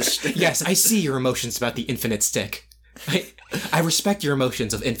 Yes, I see your emotions about the infinite stick. I respect your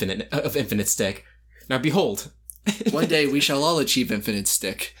emotions of infinite stick. Now behold. One day we shall all achieve infinite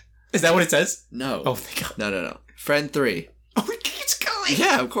stick. Is that what it says? No. Oh, thank God. No. Friend 3. Oh, it keeps going.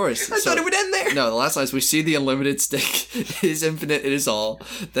 Yeah, of course. I thought it would end there. No, the last line is we see the unlimited stick. It is infinite. It is all.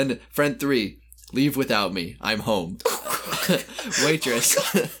 Then friend 3. Leave without me. I'm home. Waitress.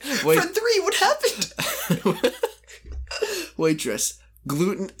 Friend 3, what happened? Waitress.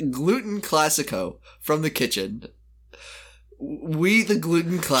 Gluten Classico from the kitchen. We, the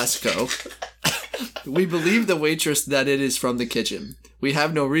Gluten Classico, we believe the waitress that it is from the kitchen. We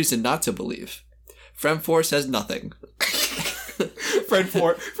have no reason not to believe. Friend 4 says nothing. Friend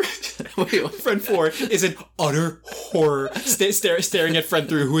 4 is in utter horror, staring at Friend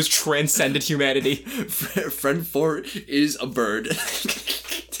 3, who has transcended humanity. Friend 4 is a bird.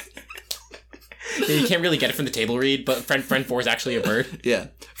 Yeah, you can't really get it from the table read, but friend 4 is actually a bird. Yeah.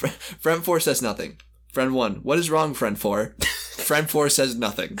 Friend 4 says nothing. Friend 1, what is wrong, Friend 4? Friend 4 says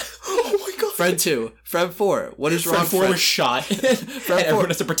nothing. Oh my God. Friend 2. Friend 4. What is wrong? Friend 4 was shot. Friend and 4. everyone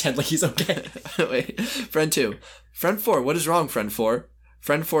has to pretend like he's okay. Wait. Friend 2. Friend 4. What is wrong, Friend 4?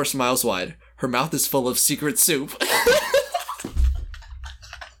 Friend 4 smiles wide. Her mouth is full of secret soup. Oh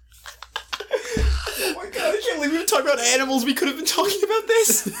my god, I can't believe we were talking about animals. We could have been talking about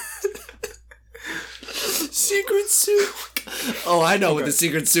this. Secret soup. Oh, I know what the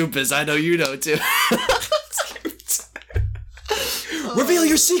secret soup is. I know you know too. Reveal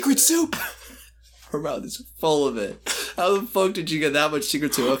your secret soup. Her mouth is full of it. How the fuck did you get that much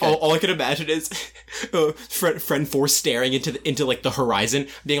secret soup? Okay. All I can imagine is friend 4 staring into like the horizon,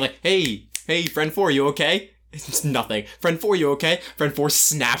 being like, hey, friend 4, you okay? It's nothing. Friend 4, you okay? Friend 4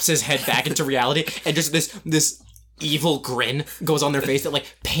 snaps his head back into reality, and just this evil grin goes on their face that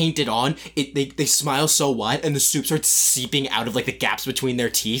like painted on. They smile so wide, and the soup starts seeping out of like the gaps between their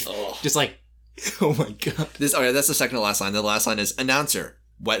teeth. Ugh. Just like, oh my god. Okay, that's the second to last line. The last line is announcer,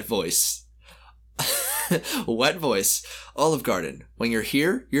 wet voice. Wet voice. Olive Garden. When you're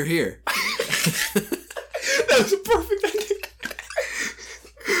here, you're here. That was a perfect ending.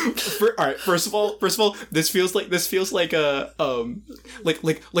 All right. First of all, this feels like a like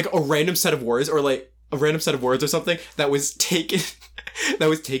a random set of words, or like a random set of words or something that was taken,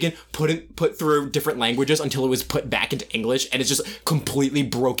 put through different languages until it was put back into English, and it's just completely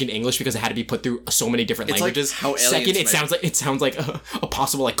broken English because it had to be put through so many different languages. Like how Second, it sounds like a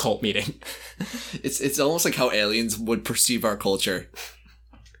possible like cult meeting. It's almost like how aliens would perceive our culture.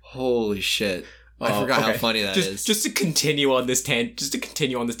 Holy shit. I forgot how funny that is. Just to continue on this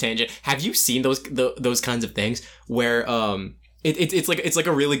tangent, have you seen those kinds of things where it's like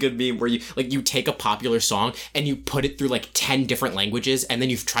a really good meme where you take a popular song and you put it through like 10 different languages, and then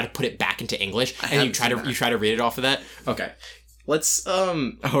you try to put it back into English, and you try to read it off of that. Okay. Let's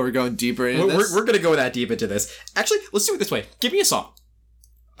Oh, we're going deeper into this? We're gonna go that deep into this. Actually, let's do it this way. Give me a song.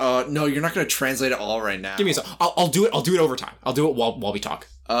 No, you're not gonna translate it all right now. Give me a song. I'll do it over time. I'll do it while we talk.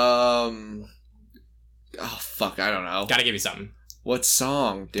 Oh fuck, I don't know. Gotta give you something. What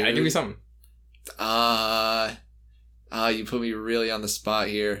song, dude? Gotta give you something. You put me really on the spot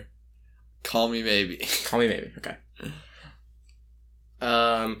here. Call Me Maybe. Call Me Maybe. Okay.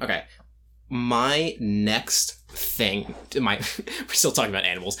 Okay. My next thing, we're still talking about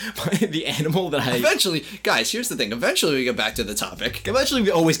animals. The animal that I... Eventually, guys, here's the thing. Eventually we get back to the topic. Eventually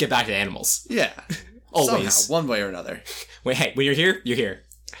we always get back to animals. Yeah. Always. Somehow, one way or another. Wait, hey, when you're here, you're here.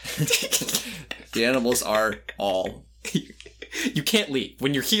 The animals are all. You can't leave.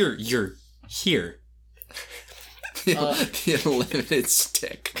 When you're here, you're here. The unlimited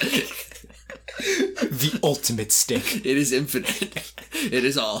stick. The ultimate stick. It is infinite. It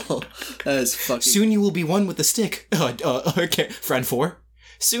is all. That is fucking... Soon you will be one with the stick. Okay. Friend 4?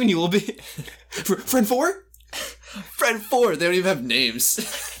 Soon you will be... Friend 4? Friend 4. They don't even have names.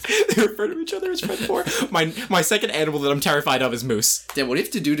 They refer to each other as Friend 4. My second animal that I'm terrified of is moose. Damn, what do you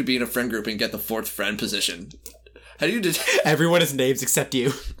have to do to be in a friend group and get the 4th friend position? How do you... Everyone has names except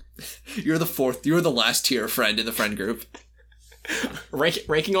you. You're the 4th. You're the last tier friend in the friend group.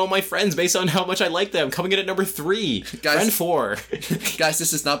 Ranking all my friends based on how much I like them. Coming in at number 3. Guys, Friend 4. Guys,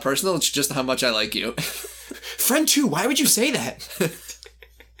 this is not personal. It's just how much I like you. Friend 2. Why would you say that?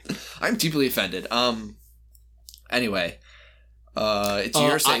 I'm deeply offended. Anyway.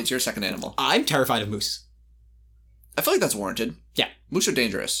 It's your second animal. I'm terrified of moose. I feel like that's warranted. Yeah. Moose are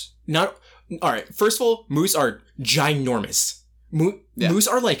dangerous. Alright, first of all, moose are ginormous. Moose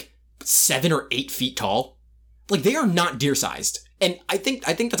are like 7 or 8 feet tall. Like, they are not deer-sized. And I think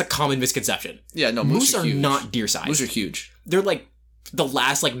that's a common misconception. Yeah, no, moose are not deer-sized. Moose are huge. They're like the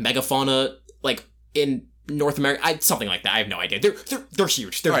last like megafauna like in North America. Something like that. I have no idea. They're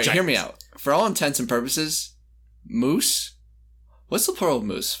huge. They're all right, giant. Hear me out. For all intents and purposes, moose... What's the plural of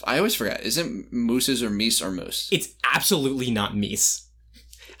moose? I always forget. Is it mooses or meese or moose? It's absolutely not meese.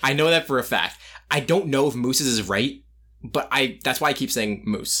 I know that for a fact. I don't know if mooses is right, but that's why I keep saying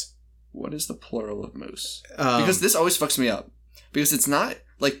moose. What is the plural of moose? Because this always fucks me up. Because it's not,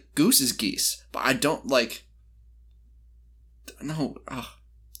 like, goose is geese, but I don't, like... No,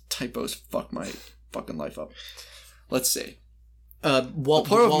 typos fuck my fucking life up. Let's see. The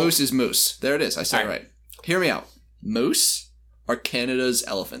plural of moose is moose. There it is. I said it right. Hear me out. Moose are Canada's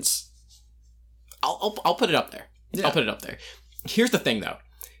elephants. I'll put it up there. Yeah. I'll put it up there. Here's the thing, though.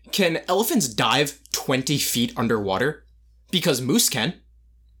 Can elephants dive 20 feet underwater? Because moose can.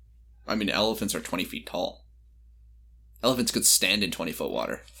 I mean, elephants are 20 feet tall. Elephants could stand in 20-foot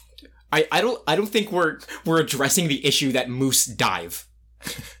water. I don't think we're addressing the issue that moose dive.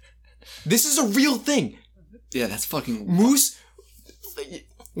 This is a real thing. Yeah, that's fucking... Moose...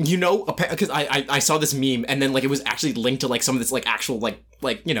 You know, because I saw this meme and then like it was actually linked to like some of this like actual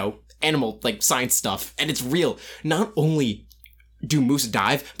like you know animal like science stuff, and it's real. Not only do moose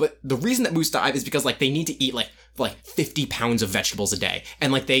dive, but the reason that moose dive is because like they need to eat like 50 pounds of vegetables a day,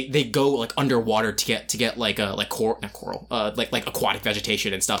 and like they go like underwater to get like not coral like aquatic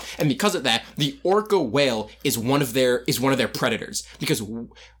vegetation and stuff, and because of that the orca whale is one of their predators. Because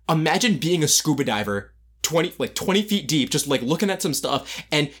imagine being a scuba diver 20 feet deep, just like looking at some stuff,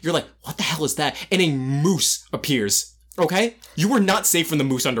 and you're like, what the hell is that? And a moose appears. Okay? You are not safe from the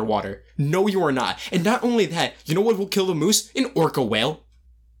moose underwater. No, you are not. And not only that, you know what will kill the moose? An orca whale.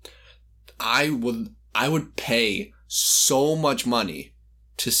 I would pay so much money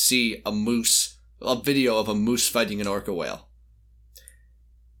to see a video of a moose fighting an orca whale.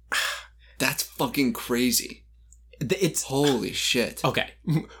 That's fucking crazy. It's holy shit. Okay.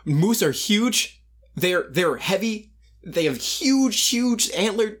 Moose are huge. They're heavy. They have huge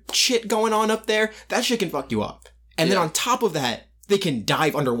antler shit going on up there. That shit can fuck you up. And then on top of that, they can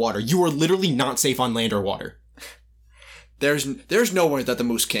dive underwater. You are literally not safe on land or water. There's nowhere that the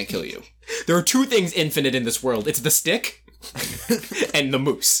moose can't kill you. There are two things infinite in this world. It's the stick and the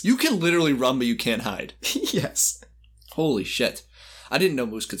moose. You can literally run, but you can't hide. Yes. Holy shit. I didn't know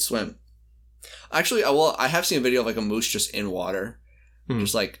moose could swim. Actually, I have seen a video of like a moose just in water.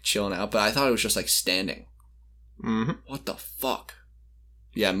 Just like chilling out, but I thought it was just like standing. Mm-hmm. What the fuck?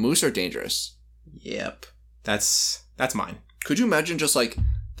 Yeah, moose are dangerous. Yep. That's mine. Could you imagine just like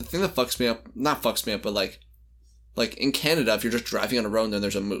the thing that not fucks me up, but like in Canada, if you're just driving on a road and then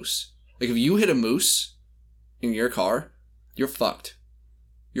there's a moose. Like if you hit a moose in your car, you're fucked.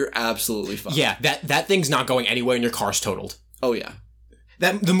 You're absolutely fucked. Yeah, that thing's not going anywhere and your car's totaled. Oh yeah.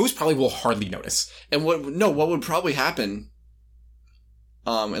 The moose probably will hardly notice. And what would probably happen,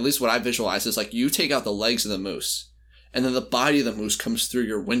 at least what I visualize is like you take out the legs of the moose and then the body of the moose comes through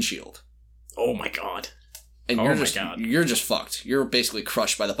your windshield. Oh my god. And you're just fucked. You're basically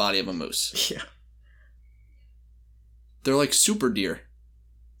crushed by the body of a moose. Yeah. They're like super deer.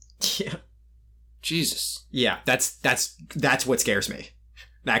 Yeah. Jesus. Yeah, that's what scares me.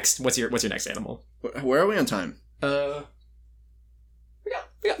 Next, what's your next animal? Where are we on time?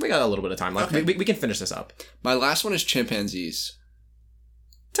 We got a little bit of time left. Okay. We can finish this up. My last one is chimpanzees.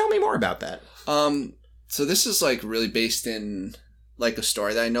 Tell me more about that. So this is like really based in like a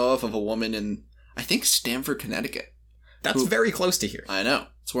story that I know of a woman in, I think, Stamford, Connecticut. That's very close to here. I know.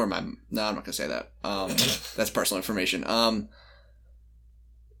 It's where no, I'm not going to say that. That's personal information.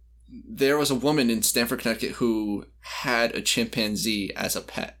 There was a woman in Stamford, Connecticut who had a chimpanzee as a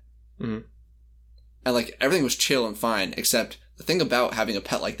pet. Mm-hmm. And like everything was chill and fine, except the thing about having a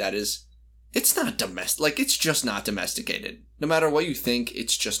pet like that is it's not it's just not domesticated. No matter what you think,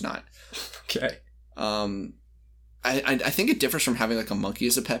 it's just not. Okay. I think it differs from having like a monkey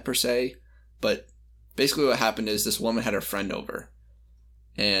as a pet per se, but basically what happened is this woman had her friend over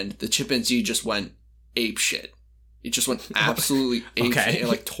and the chimpanzee just went ape shit. It just went absolutely ape shit and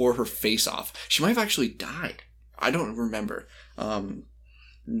like tore her face off. She might have actually died. I don't remember.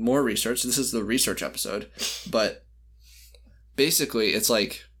 More research. This is the research episode, but basically it's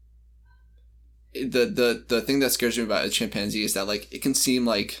like the thing that scares me about a chimpanzee is that like it can seem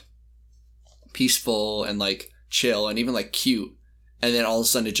like peaceful and like chill and even like cute, and then all of a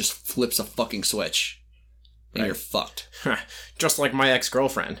sudden it just flips a fucking switch and you're fucked. Just like my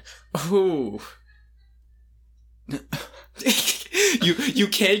ex-girlfriend. Ooh. You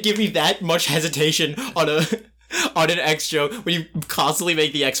can't give me that much hesitation on an ex joke when you constantly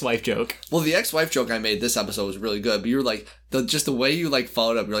make the ex-wife joke. Well, the ex-wife joke I made this episode was really good, but you were like just the way you like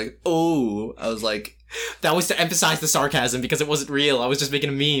followed up, you're like, oh, I was like, that was to emphasize the sarcasm because it wasn't real. I was just making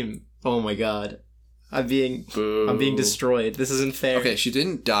a meme. Oh my god. I'm being destroyed. This isn't fair. Okay, she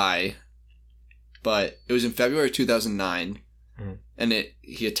didn't die, but it was in February 2009, and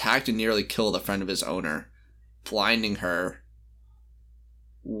he attacked and nearly killed a friend of his owner, blinding her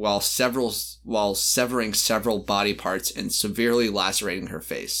while severing several body parts and severely lacerating her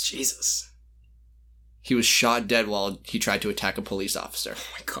face. Jesus. He was shot dead while he tried to attack a police officer. Oh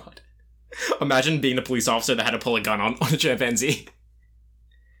my god. Imagine being the police officer that had to pull a gun on a chimpanzee.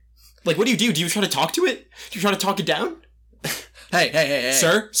 Like, what do? Do you try to talk to it? Do you try to talk it down? Hey.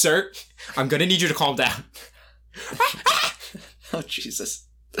 Sir, I'm gonna need you to calm down. Oh, Jesus.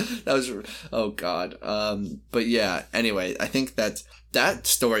 That was, oh god. But yeah, anyway, I think that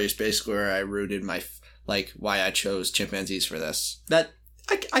story is basically where I rooted my, like, why I chose chimpanzees for this.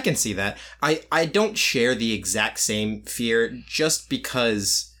 I can see that. I don't share the exact same fear just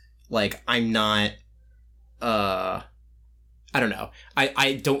because, like, I'm not, I don't know.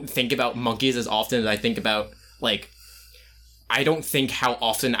 I don't think about monkeys as often as I think about, like, I don't think how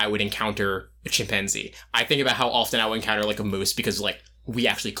often I would encounter a chimpanzee. I think about how often I would encounter like a moose because like we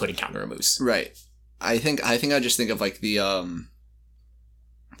actually could encounter a moose. Right. I think I just think of like the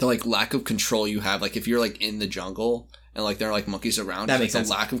like lack of control you have, like if you're like in the jungle and like there are like monkeys around. That makes sense.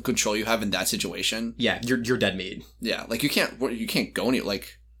 The lack of control you have in that situation. Yeah, you're dead meat. Yeah, like you can't go any,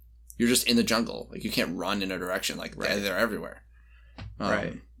 like you're just in the jungle. Like you can't run in a direction. Like they're everywhere.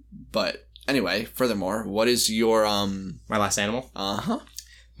 Right. But anyway, furthermore, what is your my last animal?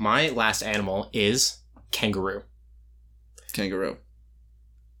 My last animal is kangaroo. Kangaroo.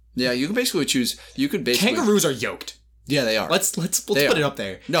 Yeah, you can basically choose. You could basically kangaroos are yoked. Yeah, they are. Let's put it up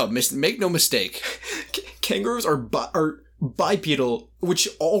there. No, make no mistake. Kangaroos are bipedal, which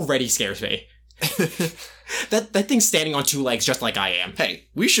already scares me. that thing's standing on two legs just like I am. Hey,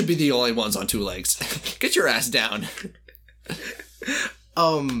 we should be the only ones on two legs. Get your ass down.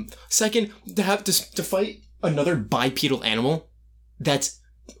 Second, to have to fight another bipedal animal that's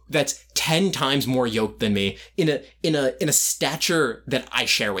 10 times more yoked than me in a stature that I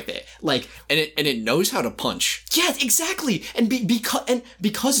share with it. Like, and it knows how to punch. Yeah, exactly. And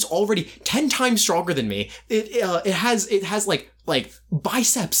because it's already 10 times stronger than me, it has like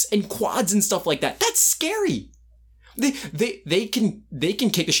biceps and quads and stuff like that. That's scary. They can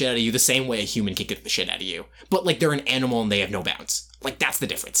kick the shit out of you the same way a human can kick the shit out of you. But like they're an animal and they have no bounds. Like that's the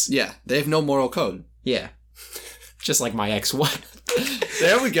difference. Yeah, they have no moral code. Yeah. Just like my ex. What?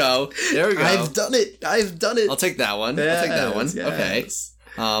 There we go. I've done it. I'll take that one. Yes.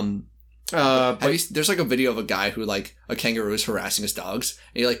 Okay. There's like a video of a guy who like a kangaroo is harassing his dogs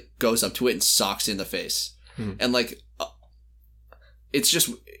and he like goes up to it and socks it in the face. And like it's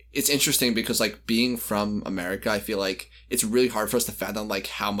interesting because like being from America, I feel like it's really hard for us to fathom like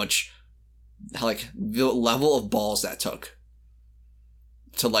how like the level of balls that took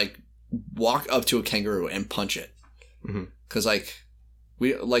to like walk up to a kangaroo and punch it. Because like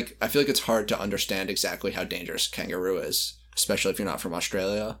I feel like it's hard to understand exactly how dangerous a kangaroo is, especially if you're not from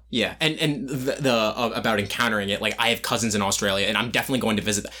Australia. Yeah, and the about encountering it, like I have cousins in Australia, and I'm definitely going to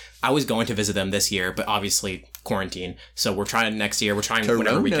visit them. I was going to visit them this year, but obviously quarantine. So we're trying next year. We're trying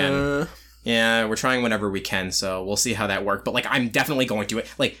whenever we can. Yeah, we're trying whenever we can. So we'll see how that works. But like, I'm definitely going to it.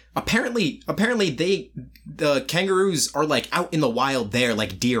 Like, apparently, the kangaroos are like out in the wild there,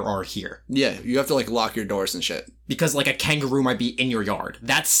 like deer are here. Yeah, you have to like lock your doors and shit because like a kangaroo might be in your yard.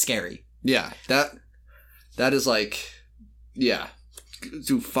 That's scary. Yeah, that is like, yeah,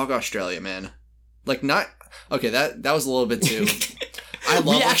 dude, fuck Australia, man. Like, not okay. That was a little bit too.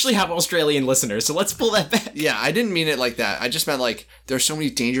 We actually have Australian listeners, so let's pull that back. Yeah, I didn't mean it like that. I just meant like there's so many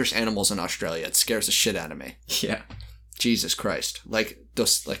dangerous animals in Australia. It scares the shit out of me. Yeah. Jesus Christ. Like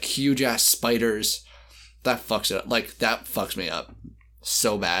those like huge ass spiders. That fucks it up. Like that fucks me up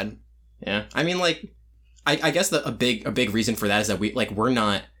so bad. Yeah. I mean like I guess a big reason for that is that we're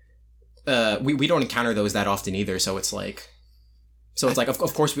not we don't encounter those that often either, so it's like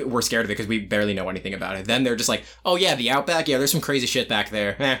of course we're scared of it because we barely know anything about it. Then they're just like, oh yeah, the outback, yeah, there's some crazy shit back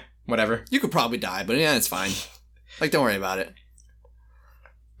there. Whatever. You could probably die, but yeah, it's fine. Like, don't worry about it.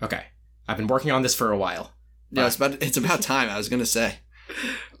 Okay. I've been working on this for a while. Yeah, it's about time, I was gonna say.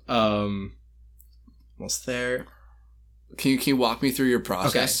 Almost there. Can you walk me through your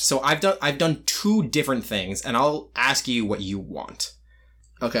process? Okay, so I've done two different things, and I'll ask you what you want.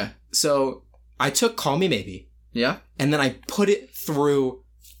 Okay. So I took Call Me Maybe. Yeah. And then I put it through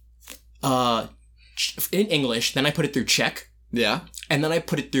in English, then I put it through Czech. Yeah. And then I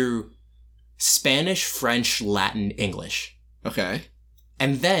put it through Spanish, French, Latin, English. Okay.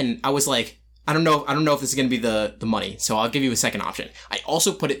 And then I was like, I don't know if this is going to be the money, so I'll give you a second option. I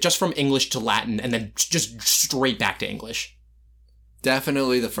also put it just from English to Latin and then just straight back to English.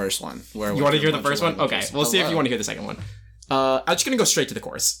 Definitely the first one. You want to hear the first one? Okay, we'll see if you want to hear the second one. I'm just going to go straight to the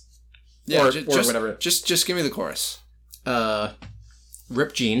chorus. Yeah, or whatever. Just give me the chorus.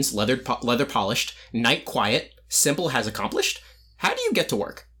 Ripped jeans, leather polished, night quiet, simple has accomplished. How do you get to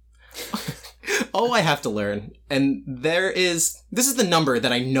work? Oh, I have to learn. And this is the number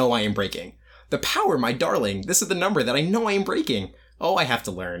that I know I am breaking. The power, my darling, this is the number that I know I am breaking. Oh, I have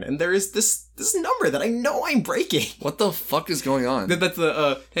to learn. And there is this number that I know I'm breaking. What the fuck is going on? That's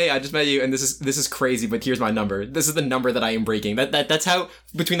the, hey, I just met you and this is crazy, but here's my number. This is the number that I am breaking. That's how,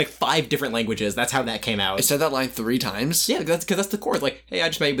 between like 5 different languages, that's how that came out. I said that line 3 times? Yeah, because that's the chord. Like, hey, I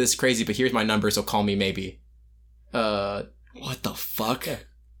just met you, but this is crazy, but here's my number, so call me maybe. What the fuck? Yeah.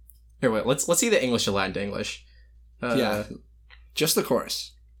 Here, wait, let's see the English to Latin to English. Yeah. Just the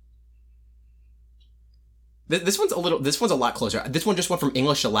chorus. This one's a lot closer. This one just went from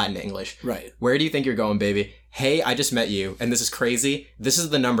English to Latin to English. Right. Where do you think you're going, baby? Hey, I just met you, and this is crazy. This is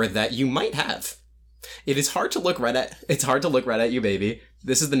the number that you might have. It is hard to look right at. It's hard to look right at you, baby.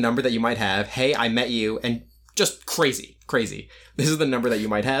 This is the number that you might have. Hey, I met you, and just crazy. This is the number that you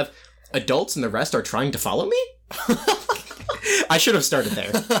might have. Adults and the rest are trying to follow me? I should have started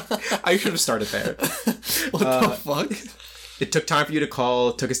there. What the fuck? It took time for you to call.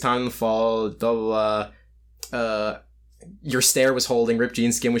 It took us time to fall. Blah, blah. Your stare was holding. Ripped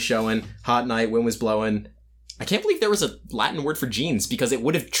jeans, skin was showing. Hot night, wind was blowing. I can't believe there was a Latin word for jeans because it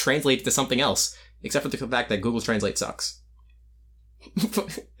would have translated to something else. Except for the fact that Google Translate sucks.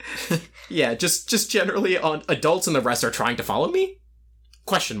 Yeah, just generally on adults and the rest are trying to follow me?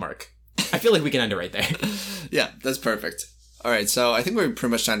 Question mark. I feel like we can end it right there. Yeah, that's perfect. All right, so I think we're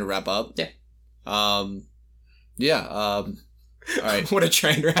pretty much time to wrap up. Yeah. All right. What a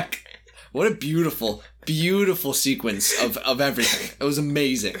train wreck. What a beautiful, beautiful sequence of everything. It was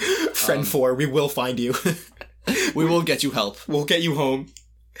amazing. Friend 4, we will find you. We will get you help. We'll get you home.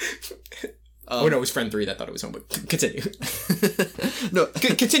 Oh no, it was friend 3 that thought it was home, but continue. No,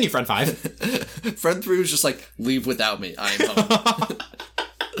 continue, friend 5. Friend 3 was just like, leave without me. I am home.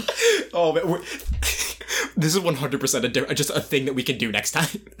 Oh, but this is 100% just a thing that we can do next time.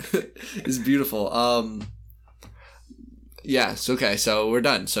 It's beautiful. Yes, okay, so we're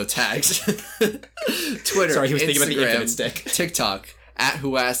done. So tags. Twitter, sorry, he was Instagram, thinking about the infinite stick. TikTok,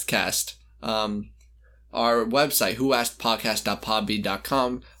 @WhoAskedCast. Our website,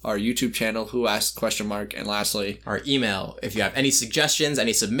 whoaskedpodcast.podbean.com. Our YouTube channel, Who Asked ? And lastly, our email. If you have any suggestions,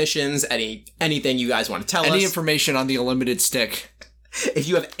 any submissions, anything you guys want to tell us. Any information on the unlimited stick. If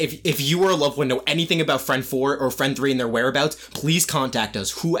you or a loved one know anything about friend 4 or friend 3 and their whereabouts, please contact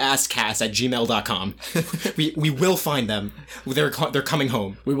us. whoaskedcast@gmail.com. We will find them. They're coming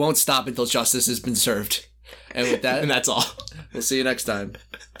home. We won't stop until justice has been served. And with that, and that's all. We'll see you next time.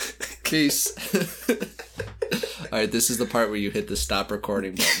 Peace. All right, this is the part where you hit the stop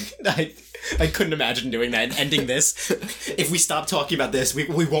recording button. I couldn't imagine doing that and ending this. If we stop talking about this,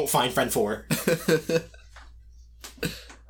 we won't find friend 4.